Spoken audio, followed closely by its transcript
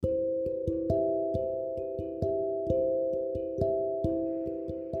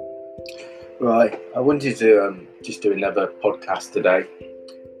Right, I wanted to just do another podcast today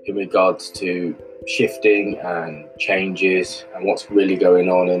in regards to shifting and changes and what's really going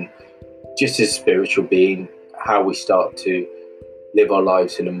on, and just as a spiritual being, how we start to live our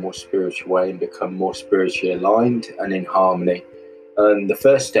lives in a more spiritual way and become more spiritually aligned and in harmony. And the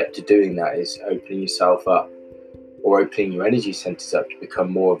first step to doing that is opening yourself up, or opening your energy centers up to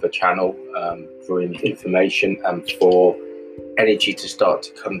become more of a channel for information and for energy to start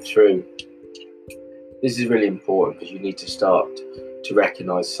to come through. This is really important because you need to start to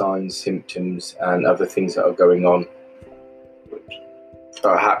recognize signs, symptoms, and other things that are going on,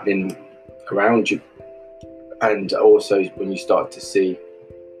 are happening around you. And also when you start to see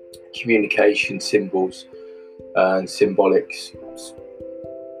communication symbols and symbolics,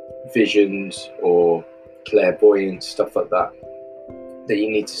 visions or clairvoyance, stuff like that, that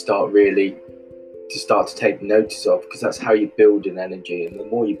you need to start to take notice of, because that's how you build an energy. And the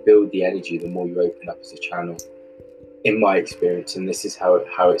more you build the energy, the more you open up as a channel, in my experience. And this is how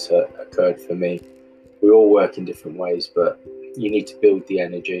it's occurred for me. We all work in different ways, but you need to build the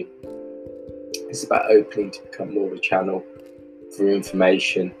energy. It's about opening to become more of a channel for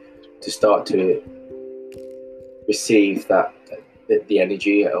information, to start to receive the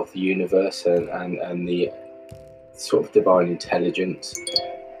energy of the universe and the sort of divine intelligence.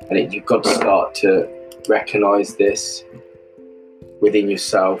 And you've got to start to recognize this within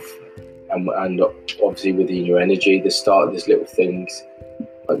yourself and obviously within your energy. There's little things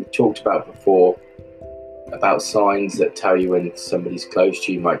like we talked about before, about signs that tell you when somebody's close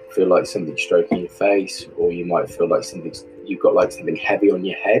to you. You might feel like something's stroking your face, or you might feel like you've got like something heavy on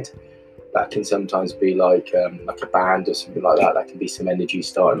your head. That can sometimes be like a band or something like that. That can be some energy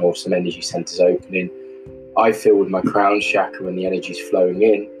starting, or some energy centers opening. I feel with my crown chakra, when the energy's flowing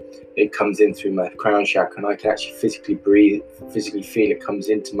in, it comes in through my crown chakra, and I can actually physically feel it comes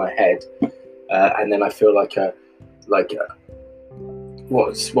into my head, and then I feel like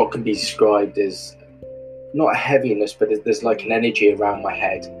what can be described as not a heaviness, but there's like an energy around my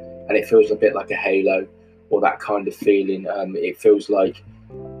head, and it feels a bit like a halo, or that kind of feeling. It feels like,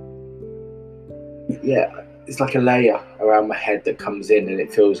 it's like a layer around my head that comes in, and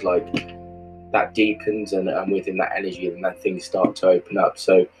it feels like that deepens, and within that energy, and then things start to open up.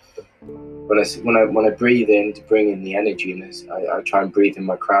 So when I breathe in to bring in the energy, and as I try and breathe in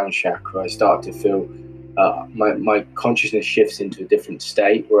my crown chakra, I start to feel my consciousness shifts into a different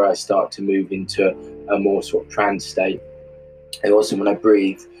state, where I start to move into a more sort of trance state. And also when I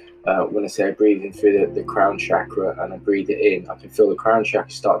breathe, when I say I breathe in through the crown chakra and I breathe it in, I can feel the crown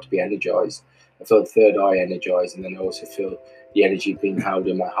chakra start to be energized. I feel the third eye energized, and then I also feel the energy being held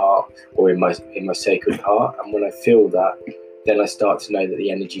in my heart, or in my sacred heart. And when I feel that, then I start to know that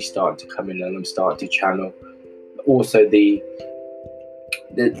the energy's starting to come in, and I'm starting to channel. Also the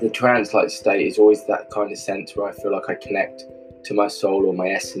trance-like state is always that kind of sense where I feel like I connect to my soul, or my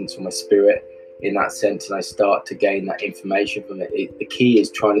essence, or my spirit, in that sense, and I start to gain that information from it. The key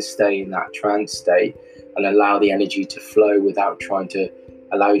is trying to stay in that trance state and allow the energy to flow without trying to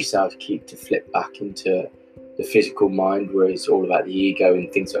allow yourself to flip back into the physical mind, where it's all about the ego and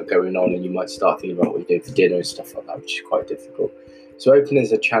things that are going on, and you might start thinking about what you're doing for dinner and stuff like that, which is quite difficult. So open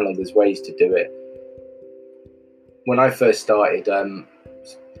as a channel, there's ways to do it. When I first started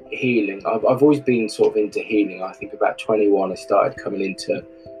healing, I've always been sort of into healing. I think about 21 I started coming into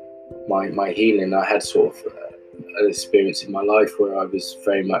my healing. I had sort of an experience in my life where I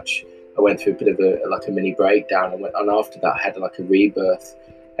went through a bit of a mini breakdown, and after that I had like a rebirth,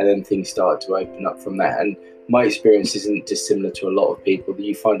 and then things started to open up from that. And my experience isn't dissimilar to a lot of people.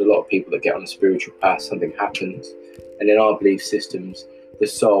 You find a lot of people that get on a spiritual path, something happens, and in our belief systems, the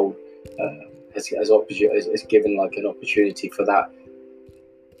soul has given like an opportunity for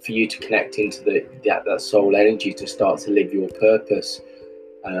you to connect into that soul energy, to start to live your purpose.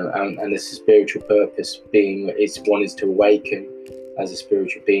 And this spiritual purpose one is to awaken as a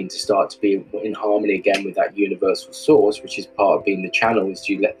spiritual being, to start to be in harmony again with that universal source, which is part of being the channel, is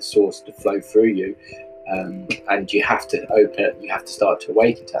you let the source to flow through you, and you have to start to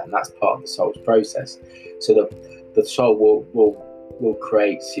awaken to that, and that's part of the soul's process. So the soul will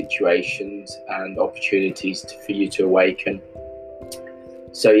create situations and opportunities for you to awaken.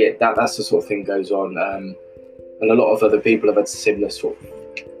 So that's the sort of thing goes on, and a lot of other people have had similar sort of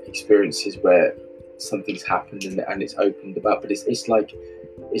experiences where something's happened and it's opened about, but it's like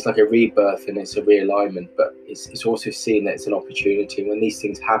a rebirth, and it's a realignment, but it's also seeing that it's an opportunity. When these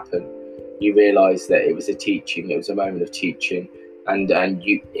things happen, you realize that it was a moment of teaching, and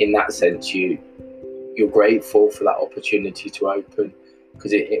you, in that sense, you're grateful for that opportunity to open,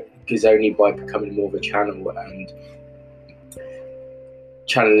 because only by becoming more of a channel and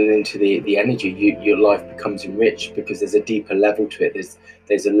channeling into the energy, your life becomes enriched, because there's a deeper level to it.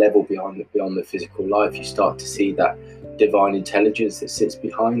 There's a level beyond the physical life. You start to see that divine intelligence that sits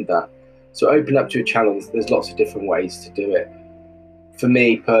behind that. So open up to a channel. There's lots of different ways to do it. For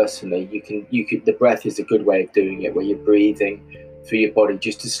me personally, you can the breath is a good way of doing it, where you're breathing through your body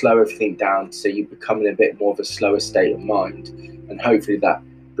just to slow everything down, so you're becoming a bit more of a slower state of mind, and hopefully that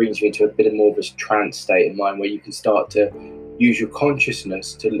brings you into a bit more of a trance state of mind, where you can start to use your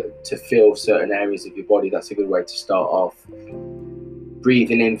consciousness to feel certain areas of your body. That's a good way to start off.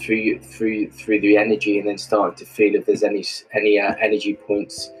 Breathing in through the energy, and then starting to feel if there's any energy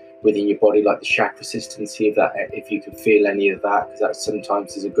points within your body, like the chakra system. See if you can feel any of that, because that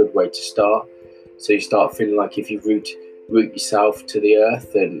sometimes is a good way to start. So you start feeling like if you root yourself to the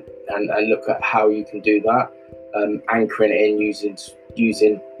earth, and look at how you can do that. Anchoring it in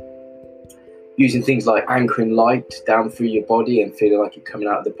using things like anchoring light down through your body and feeling like it coming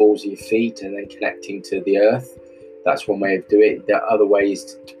out of the balls of your feet and then connecting to the earth. That's one way of doing it. There are other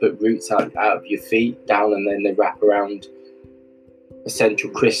ways to put roots out of your feet down, and then they wrap around a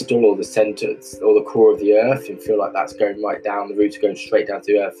central crystal or the center or the core of the earth, and feel like that's going right down. The roots are going straight down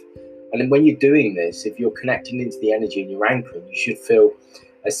to the earth. And then when you're doing this, if you're connecting into the energy and you're anchoring, you should feel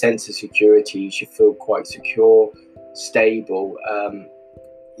a sense of security. You should feel quite secure, stable.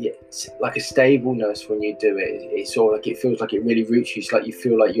 It's like a stableness when you do it. It's sort of like it feels like it really roots you. It's like you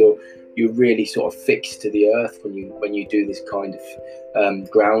feel like you're really sort of fixed to the earth when you do this kind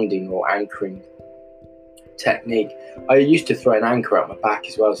of grounding or anchoring technique. I used to throw an anchor at my back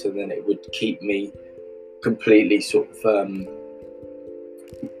as well, so then it would keep me completely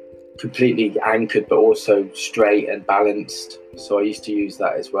completely anchored, but also straight and balanced. So I used to use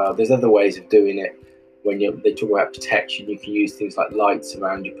that as well. There's other ways of doing it. When they talk about protection, you can use things like lights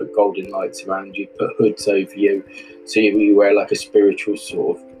around you, put golden lights around you, put hoods over you, so you wear like a spiritual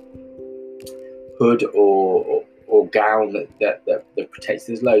sort of hood or gown that protects.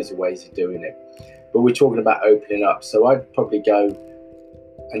 There's loads of ways of doing it, but we're talking about opening up. So I'd probably go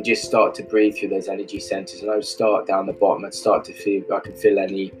and just start to breathe through those energy centers, and I would start down the bottom. I'd start to feel, I can feel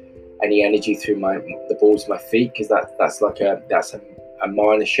any energy through the balls of my feet, because that's a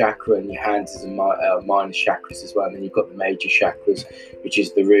minor chakra, and your hands is a minor chakras as well. And then you've got the major chakras, which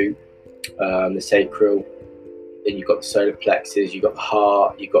is the root, the sacral, then you've got the solar plexus, you've got the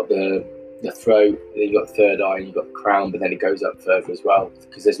heart, you've got the throat, then you've got the third eye, and you've got the crown, but then it goes up further as well,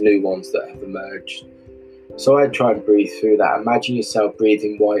 because there's new ones that have emerged. So I'd try and breathe through that. Imagine yourself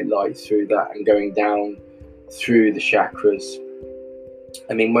breathing white light through that and going down through the chakras.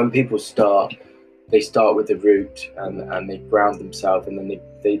 I mean, when people start, they start with the root and they ground themselves, and then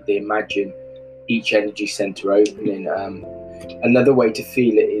they imagine each energy center opening. Another way to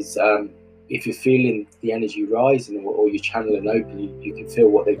feel it is if you're feeling the energy rising or you're channeling open, you can feel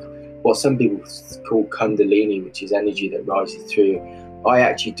what some people call kundalini, which is energy that rises through. I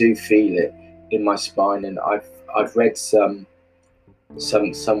actually do feel it in my spine, and I've read somewhere,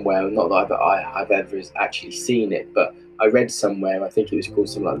 not that I've ever actually seen it, but I read somewhere, I think it was called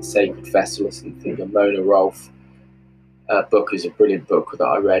something like The Sacred Vessel or something. And Mona Rolfe book is a brilliant book that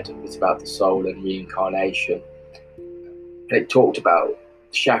I read. It's about the soul and reincarnation. And it talked about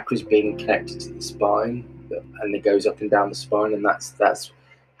chakras being connected to the spine, and it goes up and down the spine, and that's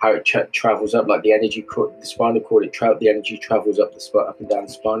how it travels up, like the energy, the spinal cord. The energy travels up and down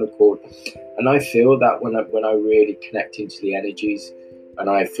the spinal cord, and I feel that when I really connect into the energies, and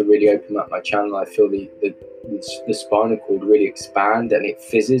I have to really open up my channel, I feel the spinal cord really expand, and it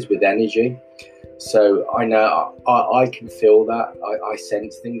fizzes with energy. So I know I can feel that. I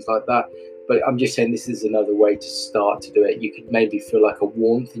sense things like that. But I'm just saying, this is another way to start to do it. You could maybe feel like a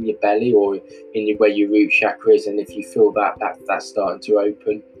warmth in your belly or where your root chakra is, and if you feel that's starting to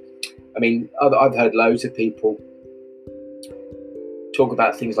open. I mean, I've heard loads of people talk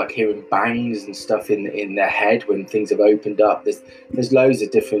about things like hearing bangs and stuff in their head when things have opened up. There's loads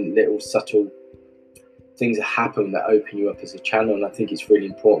of different little subtle things that happen that open you up as a channel, and I think it's really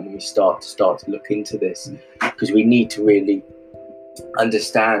important when we start to look into this, because we need to really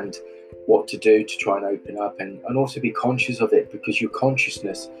understand what to do to try and open up, and also be conscious of it, because your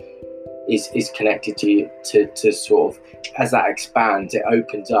consciousness is connected to sort of, as that expands, it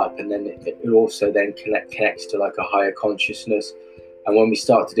opens up, and then it also then connects to like a higher consciousness. And when we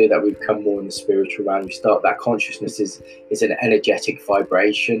start to do that, we become more in the spiritual realm. That consciousness is an energetic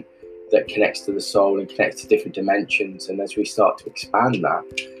vibration that connects to the soul and connects to different dimensions. And as we start to expand that,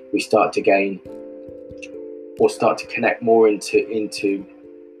 we start to gain or start to connect more into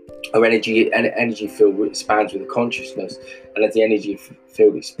our energy field expands with the consciousness, and as the energy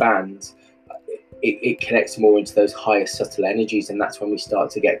field expands, it connects more into those higher subtle energies, and that's when we start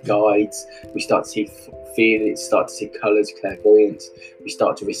to get guides, we start to see feelings, start to see colors, clairvoyance, we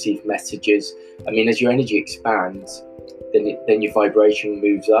start to receive messages. I mean, as your energy expands, then your vibration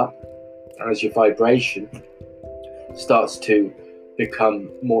moves up, and as your vibration starts to become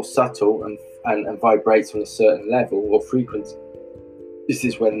more subtle and vibrates on a certain level or frequency, this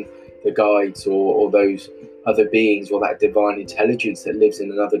is when the guides or those other beings or that divine intelligence that lives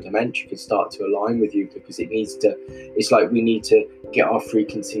in another dimension can start to align with you, because it's like we need to get our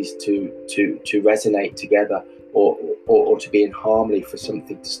frequencies to resonate together or to be in harmony for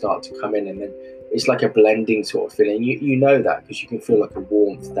something to start to come in, and then it's like a blending sort of feeling. You know that because you can feel like a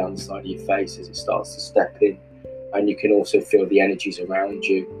warmth down the side of your face as it starts to step in, and you can also feel the energies around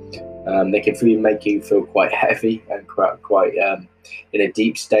you. They can make you feel quite heavy and quite in a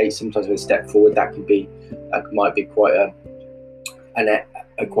deep state. Sometimes when they step forward, that might be quite a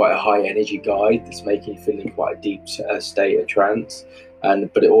high energy guide that's making you feel in quite a deep state of trance.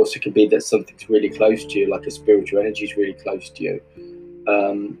 But it also could be that something's really close to you, like a spiritual energy is really close to you.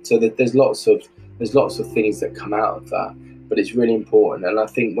 So that there's lots of things that come out of that, but it's really important. And I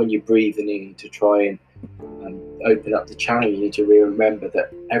think when you're breathing in to try and open up the channel, you need to remember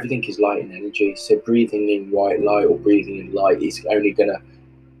that everything is light and energy. So breathing in white light or breathing in light is only going to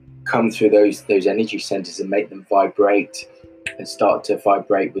come through those energy centers and make them vibrate and start to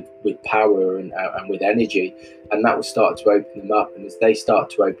vibrate with power and with energy, and that will start to open them up. And as they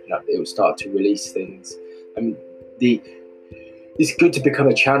start to open up, it will start to release things. It's good to become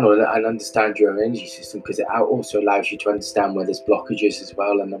a channel and understand your own energy system, because it also allows you to understand where there's blockages as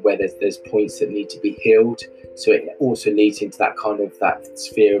well, and where there's points that need to be healed. So it also leads into that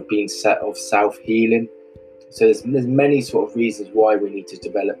sphere of being of self-healing. So there's many sort of reasons why we need to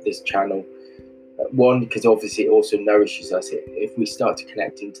develop this channel. One, because obviously it also nourishes us. If we start to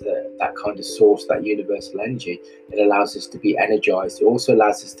connect into that kind of source, that universal energy, it allows us to be energized. It also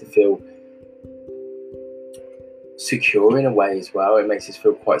allows us to feel secure in a way as well. It makes us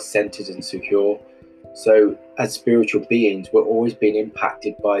feel quite centered and secure. So as spiritual beings, we're always being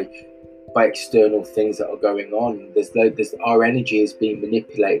impacted by external things that are going on. Our energy is being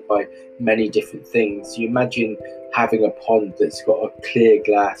manipulated by many different things. You imagine having a pond that's got a clear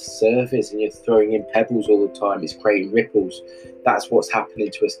glass surface and you're throwing in pebbles all the time. It's creating ripples. That's what's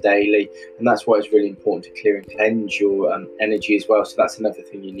happening to us daily, and that's why it's really important to clear and cleanse your energy as well. So that's another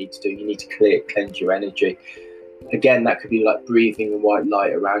thing you need to do. You need to cleanse your energy. Again, that could be like breathing in white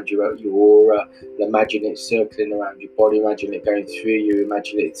light around your aura. Imagine it circling around your body. Imagine it going through you.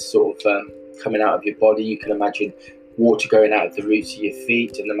 Imagine it sort of coming out of your body. You can imagine water going out of the roots of your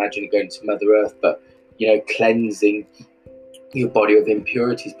feet, and imagine it going to Mother Earth, but cleansing your body of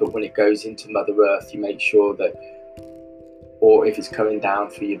impurities. But when it goes into Mother Earth, you make sure that, or if it's coming down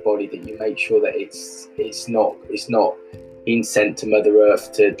through your body, that you make sure that it's not being sent to Mother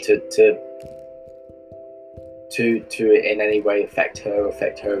Earth to in any way affect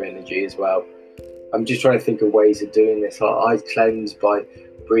her energy as well. I'm just trying to think of ways of doing this. I cleanse by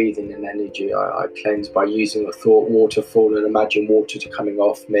breathing in energy. I cleanse by using a thought waterfall and imagine water coming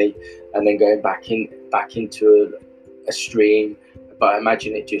off me and then going back into a stream. But I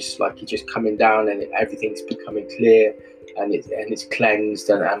imagine it just coming down, and everything's becoming clear, and it's cleansed,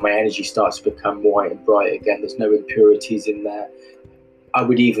 and my energy starts to become white and bright again. There's no impurities in there. I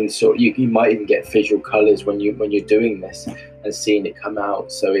would even you might even get visual colors when you're doing this and seeing it come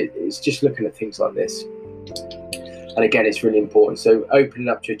out. So it's just looking at things like this. And again, it's really important. So opening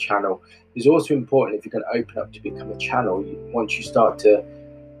up to a channel is also important. If you're going to open up to become a channel, once you start to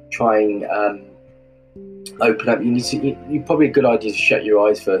try and open up, you probably a good idea to shut your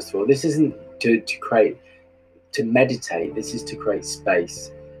eyes first of all. This isn't to meditate. This is to create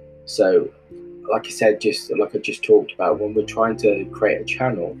space. So like I said, just like I just talked about, when we're trying to create a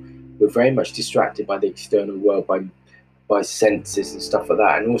channel, we're very much distracted by the external world, by senses and stuff like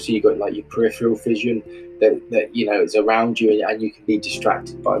that. And also you've got like your peripheral vision that is around you, and you can be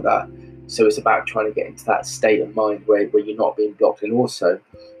distracted by that. So it's about trying to get into that state of mind where you're not being blocked. And also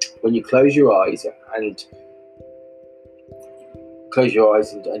when you close your eyes and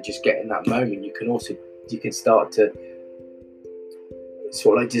just get in that moment, you can start to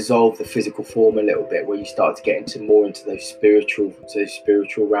sort of like dissolve the physical form a little bit, where you start to get more into those spiritual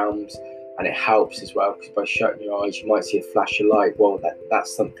realms. And it helps as well, because by shutting your eyes, you might see a flash of light. Well,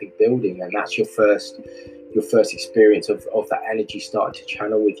 that's something building, and that's your first experience of that energy starting to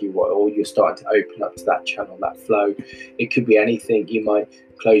channel with you, or you're starting to open up to that channel, that flow. It could be anything. You might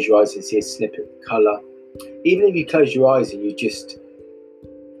close your eyes and see a snippet of color. Even if you close your eyes and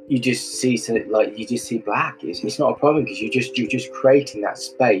you you just see something like you just see black. It's not a problem because you're just creating that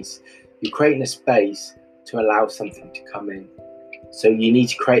space. You're creating a space to allow something to come in. So you need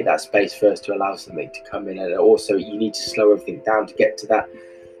to create that space first to allow something to come in, and also you need to slow everything down to get to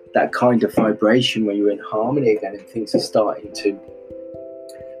that kind of vibration where you're in harmony again, and things are starting to.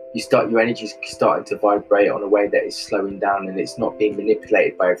 Your energy's starting to vibrate on a way that is slowing down, and it's not being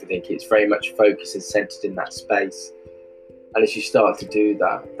manipulated by everything. It's very much focused and centered in that space. And as you start to do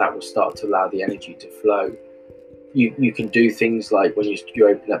that, that will start to allow the energy to flow. You can do things like when you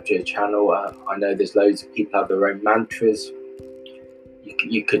open up to a channel. I know there's loads of people have their own mantras.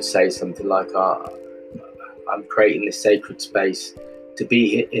 You could say something like, I'm creating this sacred space to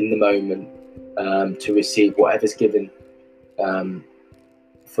be in the moment, to receive whatever's given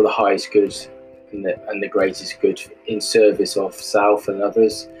for the highest good and the greatest good in service of self and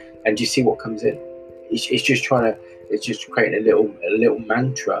others. And you see what comes in. It's just creating a little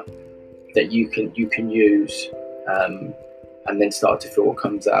mantra that you can use, and then start to feel what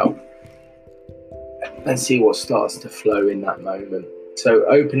comes out and see what starts to flow in that moment. So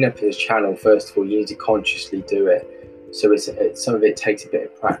open up this channel, first of all, you need to consciously do it. So some of it takes a bit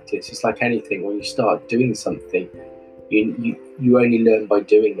of practice. It's like anything, when you start doing something, you only learn by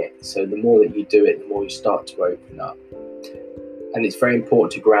doing it. So the more that you do it, the more you start to open up. And it's very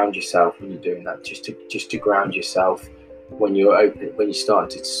important to ground yourself when you're doing that. Just to ground yourself when you're open, when you start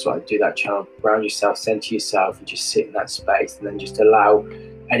to sort of do that channel, ground yourself, center yourself, and just sit in that space, and then just allow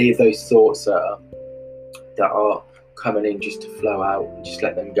any of those thoughts that are coming in just to flow out, and just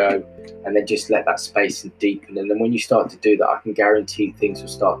let them go, and then just let that space deepen. And then when you start to do that, I can guarantee things will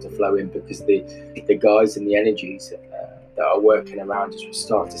start to flow in, because the guys and the energies that are working around us will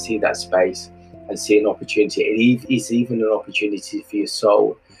start to see that space and see an opportunity. It's even an opportunity for your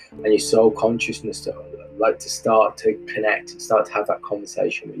soul and your soul consciousness to start to connect and start to have that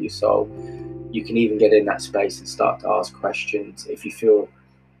conversation with your soul. You can even get in that space and start to ask questions. If you feel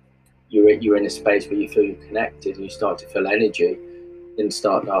you're in a space where you feel you're connected and you start to feel energy, then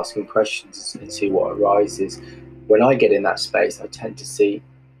start asking questions and see what arises. When I get in that space, I tend to see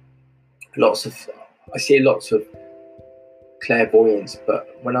lots of clairvoyance,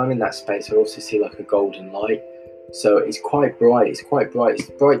 but when I'm in that space, I also see like a golden light. So it's quite bright. It's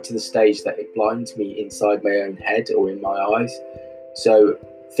bright to the stage that it blinds me inside my own head or in my eyes. So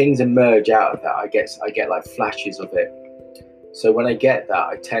things emerge out of that. I get like flashes of it. So when I get that,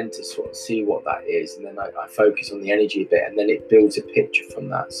 I tend to sort of see what that is, and then I focus on the energy a bit, and then it builds a picture from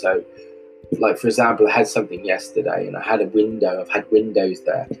that. So, like for example, I had something yesterday, and I had a window. I've had windows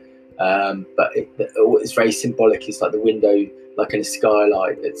there, but it's very symbolic. It's like the window, like in a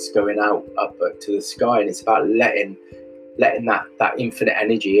skylight that's going out up to the sky, and it's about letting that infinite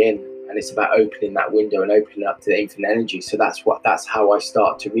energy in, and it's about opening that window and opening up to the infinite energy. So that's how I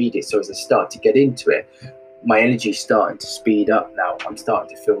start to read it. So as I start to get into it, my energy is starting to speed up now. I'm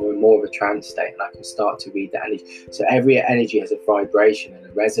starting to feel more of a trance state, and I can start to read that energy. So every energy has a vibration and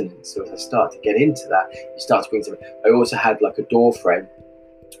a resonance. So as I start to get into that, it starts to bring something. I also had like a door frame,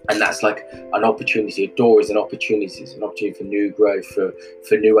 and that's like an opportunity. A door is an opportunity. It's an opportunity for new growth,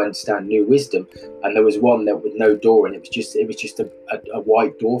 for new understanding, new wisdom. And there was one that with no door, and it was just a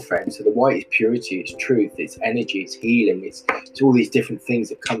white door frame. So the white is purity, it's truth, it's energy, it's healing, it's all these different things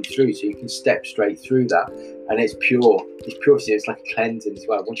that come through. So you can step straight through that, and it's pure. It's purity. It's like a cleansing as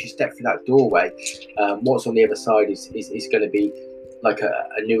well. Once you step through that doorway, what's on the other side is going to be like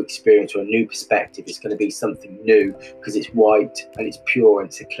a new experience or a new perspective. It's going to be something new because it's white and it's pure, and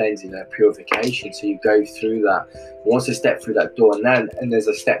it's a cleansing and a purification. So you go through that. Once I step through that door, and as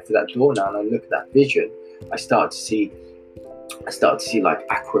I step through that door now, and I look at that vision, I start to see like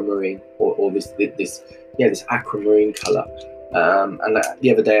aquamarine or this aquamarine color. And the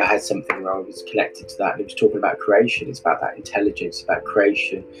other day I had something where I was connected to that, and it was talking about creation. It's about that intelligence, about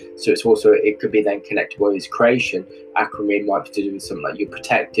creation. So it could be then connected with this creation. Aquamarine might be to do with something like you're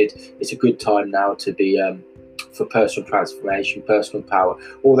protected. It's a good time now to be for personal transformation, personal power,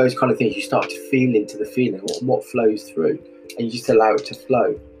 all those kind of things. You start to feel into the feeling, what flows through, and you just allow it to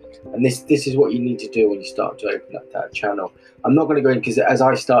flow. And this is what you need to do when you start to open up that channel. I'm not going to go in, because as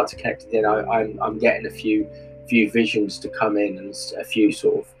I start to connect it in, I'm getting a few visions to come in, and a few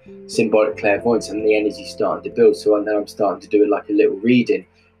sort of symbolic clairvoyance, and the energy starting to build. So now I'm starting to do it like a little reading,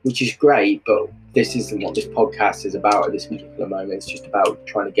 which is great, but this isn't what this podcast is about at this particular moment. It's just about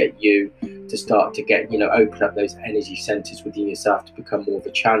trying to get you to start to get, open up those energy centers within yourself to become more of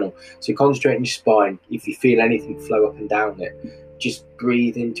a channel. So concentrate on your spine. If you feel anything flow up and down it, just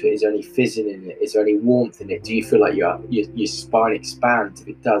breathe into it. Is there any fizzing in it? Is there any warmth in it? Do you feel like your spine expands? If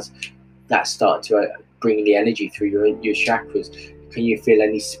it does, that start to bring the energy through your chakras. Can you feel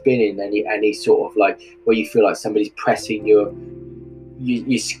any spinning, any sort of like where you feel like somebody's pressing your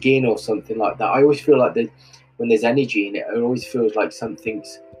skin or something like that? I always feel like when there's energy in it, it always feels like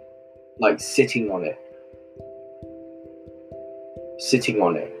something's like sitting on it.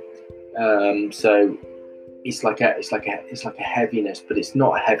 So it's like a heaviness, but it's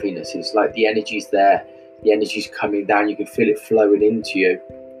not a heaviness. It's like the energy's there, the energy's coming down. You can feel it flowing into you.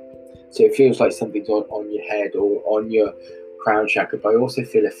 So it feels like something's on your head or on your crown chakra. But I also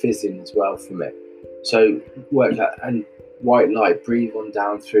feel a fizzing as well from it. So work that, and white light, breathe on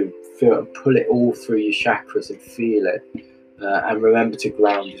down through, feel and pull it all through your chakras and feel it. And remember to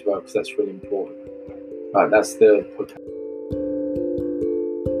ground as well, because that's really important. Right, that's the podcast.